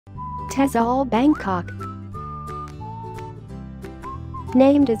TESOL, Bangkok.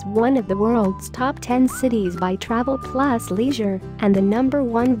 Named as one of the world's top 10 cities by Travel Plus Leisure and the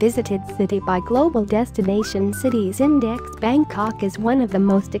 #1 visited city by Global Destination Cities Index, Bangkok is one of the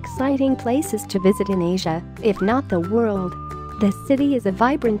most exciting places to visit in Asia, if not the world. The city is a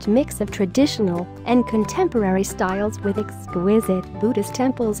vibrant mix of traditional and contemporary styles with exquisite Buddhist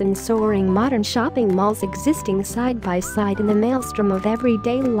temples and soaring modern shopping malls existing side by side in the maelstrom of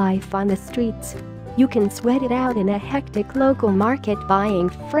everyday life on the streets. You can sweat it out in a hectic local market buying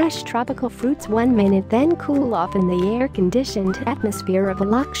fresh tropical fruits one minute, then cool off in the air-conditioned atmosphere of a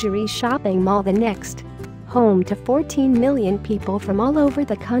luxury shopping mall the next. Home to 14 million people from all over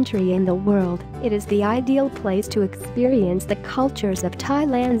the country and the world, it is the ideal place to experience the cultures of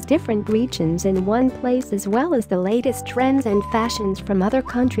Thailand's different regions in one place, as well as the latest trends and fashions from other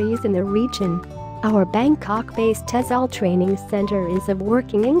countries in the region. Our Bangkok-based TESOL Training Center is a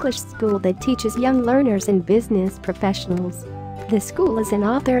working English school that teaches young learners and business professionals. The school is an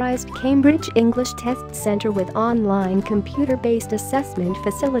authorized Cambridge English Test Center with online computer-based assessment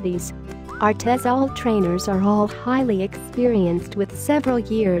facilities. Our TESOL trainers are all highly experienced with several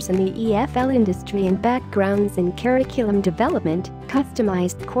years in the EFL industry and backgrounds in curriculum development,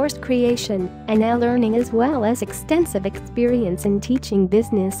 customized course creation, and e-learning, as well as extensive experience in teaching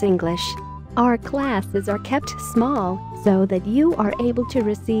business English. Our classes are kept small so that you are able to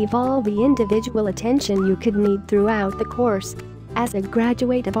receive all the individual attention you could need throughout the course. As a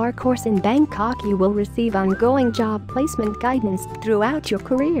graduate of our course in Bangkok, you will receive ongoing job placement guidance throughout your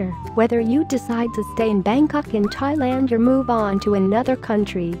career, whether you decide to stay in Bangkok in Thailand or move on to another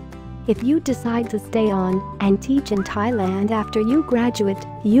country. If you decide to stay on and teach in Thailand after you graduate,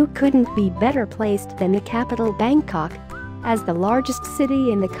 you couldn't be better placed than the capital, Bangkok. As the largest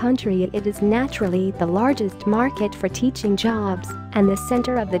city in the country, it is naturally the largest market for teaching jobs and the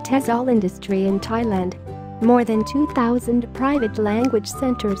center of the TESOL industry in Thailand. More than 2,000 private language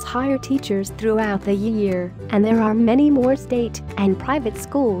centers hire teachers throughout the year, and there are many more state and private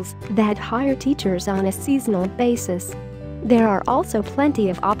schools that hire teachers on a seasonal basis. There are also plenty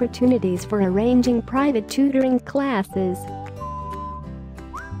of opportunities for arranging private tutoring classes.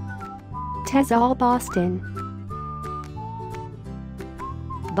 TESOL, Boston.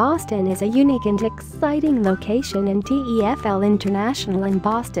 Boston is a unique and exciting location, and TEFL International in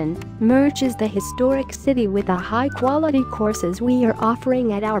Boston merges the historic city with the high-quality courses we are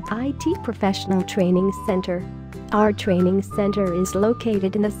offering at our IT Professional Training Center. Our training center is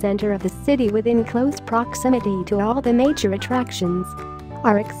located in the center of the city within close proximity to all the major attractions.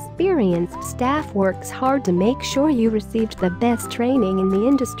 Our experienced staff works hard to make sure you received the best training in the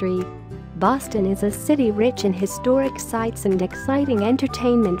industry. Boston is a city rich in historic sites and exciting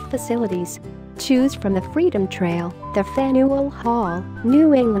entertainment facilities. Choose from the Freedom Trail, the Faneuil Hall,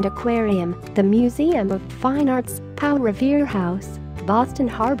 New England Aquarium, the Museum of Fine Arts, Powell Revere House, Boston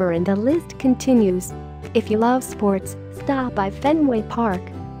Harbor, and the list continues. If you love sports, stop by Fenway Park.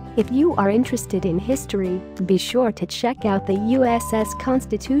 If you are interested in history, be sure to check out the USS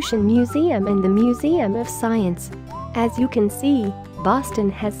Constitution Museum and the Museum of Science. As you can see, Boston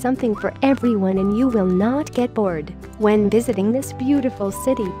has something for everyone, and you will not get bored when visiting this beautiful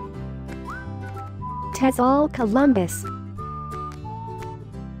city. TESOL, Columbus.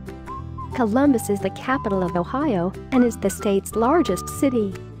 Columbus is the capital of Ohio and is the state's largest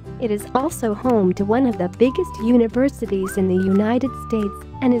city. It is also home to one of the biggest universities in the United States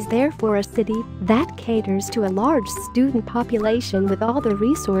and is therefore a city that caters to a large student population with all the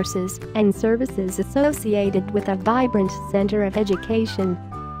resources and services associated with a vibrant center of education.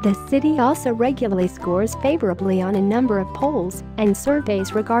 The city also regularly scores favorably on a number of polls and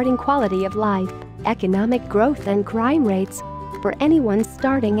surveys regarding quality of life, economic growth, and crime rates. For anyone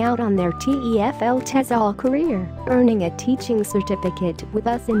starting out on their TEFL TESOL career, earning a teaching certificate with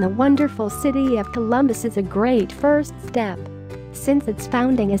us in the wonderful city of Columbus is a great first step. Since its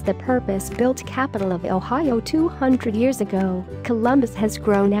founding as the purpose-built capital of Ohio 200 years ago, Columbus has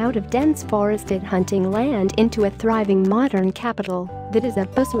grown out of dense forested hunting land into a thriving modern capital that is a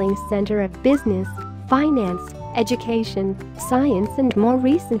bustling center of business, finance, education, science, and more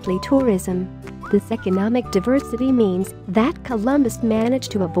recently tourism. This economic diversity means that Columbus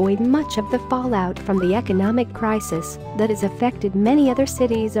managed to avoid much of the fallout from the economic crisis that has affected many other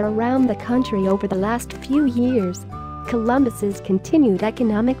cities around the country over the last few years. Columbus's continued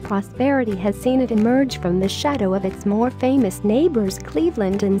economic prosperity has seen it emerge from the shadow of its more famous neighbors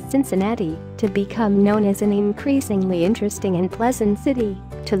Cleveland and Cincinnati to become known as an increasingly interesting and pleasant city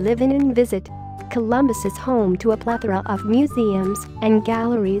to live in and visit. Columbus is home to a plethora of museums and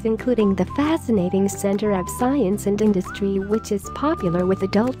galleries, including the fascinating Center of Science and Industry, which is popular with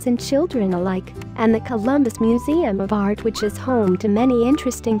adults and children alike, and the Columbus Museum of Art, which is home to many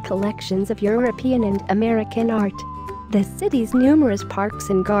interesting collections of European and American art. The city's numerous parks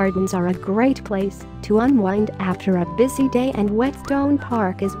and gardens are a great place to unwind after a busy day, and Whetstone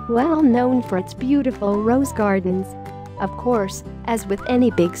Park is well known for its beautiful rose gardens. Of course, as with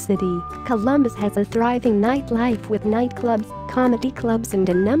any big city, Columbus has a thriving nightlife with nightclubs, comedy clubs, and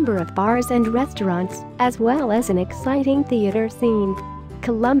a number of bars and restaurants, as well as an exciting theater scene.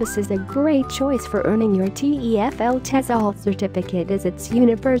 Columbus is a great choice for earning your TEFL TESOL certificate, as its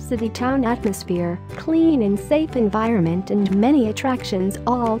university town atmosphere, clean and safe environment, and many attractions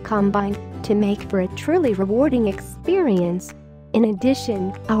all combine to make for a truly rewarding experience. In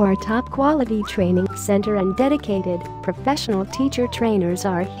addition, our top-quality training center and dedicated, professional teacher trainers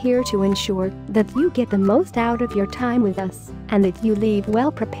are here to ensure that you get the most out of your time with us and that you leave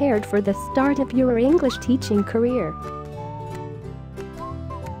well prepared for the start of your English teaching career.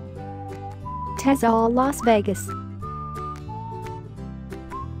 TESOL Las Vegas.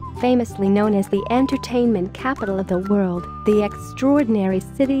 Famously known as the entertainment capital of the world, the extraordinary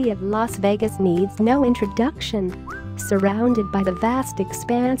city of Las Vegas needs no introduction. Surrounded by the vast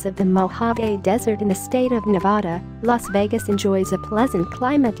expanse of the Mojave Desert in the state of Nevada, Las Vegas enjoys a pleasant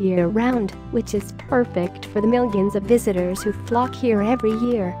climate year-round, which is perfect for the millions of visitors who flock here every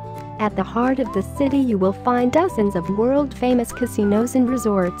year. At the heart of the city, you will find dozens of world-famous casinos and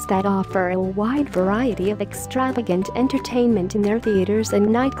resorts that offer a wide variety of extravagant entertainment in their theaters and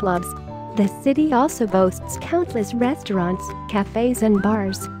nightclubs. The city also boasts countless restaurants, cafes, and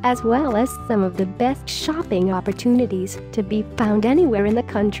bars, as well as some of the best shopping opportunities to be found anywhere in the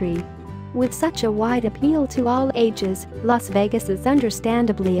country. With such a wide appeal to all ages, Las Vegas is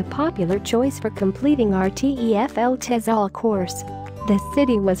understandably a popular choice for completing our TEFL TESOL course. The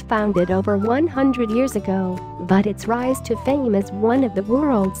city was founded over 100 years ago, but its rise to fame as one of the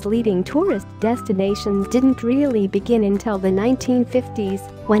world's leading tourist destinations didn't really begin until the 1950s,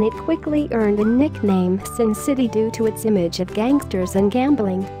 when it quickly earned the nickname Sin City due to its image of gangsters and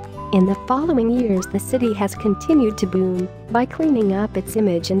gambling. In the following years, the city has continued to boom by cleaning up its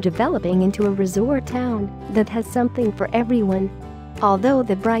image and developing into a resort town that has something for everyone. Although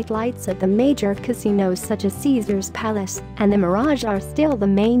the bright lights of the major casinos such as Caesars Palace and the Mirage are still the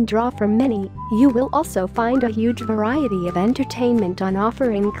main draw for many, you will also find a huge variety of entertainment on offer,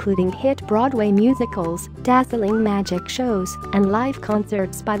 including hit Broadway musicals, dazzling magic shows, and live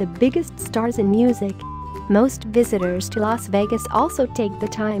concerts by the biggest stars in music. Most visitors to Las Vegas also take the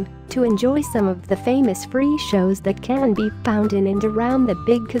time to enjoy some of the famous free shows that can be found in and around the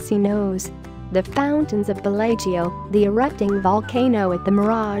big casinos. The fountains of Bellagio, the erupting volcano at the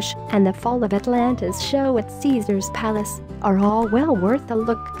Mirage, and the Fall of Atlantis show at Caesars Palace are all well worth a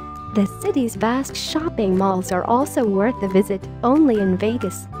look. The city's vast shopping malls are also worth a visit. Only in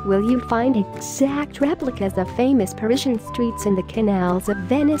Vegas will you find exact replicas of famous Parisian streets and the canals of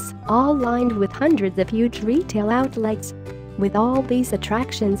Venice, all lined with hundreds of huge retail outlets. With all these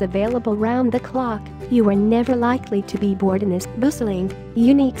attractions available round the clock, you are never likely to be bored in this bustling,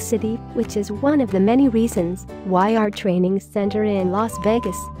 unique city, which is one of the many reasons why our training center in Las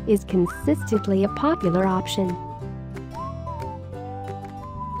Vegas is consistently a popular option.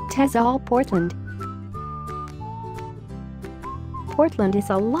 TESOL Portland. Portland is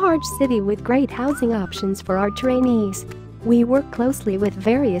a large city with great housing options for our trainees. We work closely with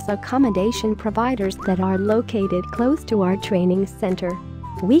various accommodation providers that are located close to our training center.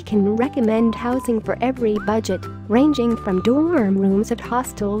 We can recommend housing for every budget, ranging from dorm rooms at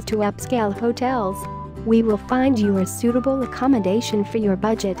hostels to upscale hotels. We will find you a suitable accommodation for your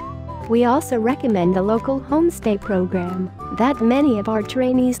budget. We also recommend the local homestay program that many of our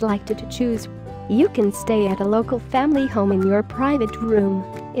trainees like to choose. You can stay at a local family home in your private room.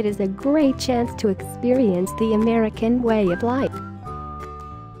 It is a great chance to experience the American way of life.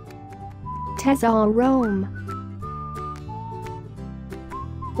 TESOL Rome.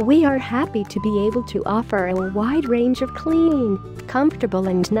 We are happy to be able to offer a wide range of clean, comfortable,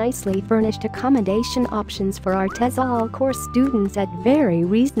 and nicely furnished accommodation options for our TESOL course students at very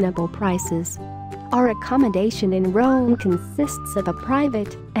reasonable prices. Our accommodation in Rome consists of a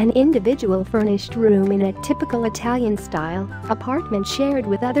private and individual furnished room in a typical Italian-style apartment shared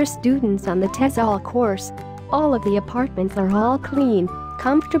with other students on the TESOL course. All of the apartments are all clean,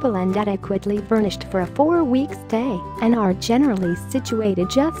 comfortable, and adequately furnished for a 4-week stay and are generally situated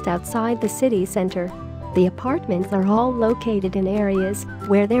just outside the city center. The apartments are all located in areas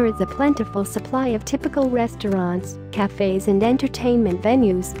where there is a plentiful supply of typical restaurants, cafes, and entertainment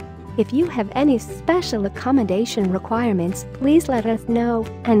venues. If you have any special accommodation requirements, please let us know,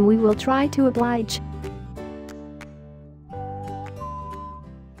 and we will try to oblige.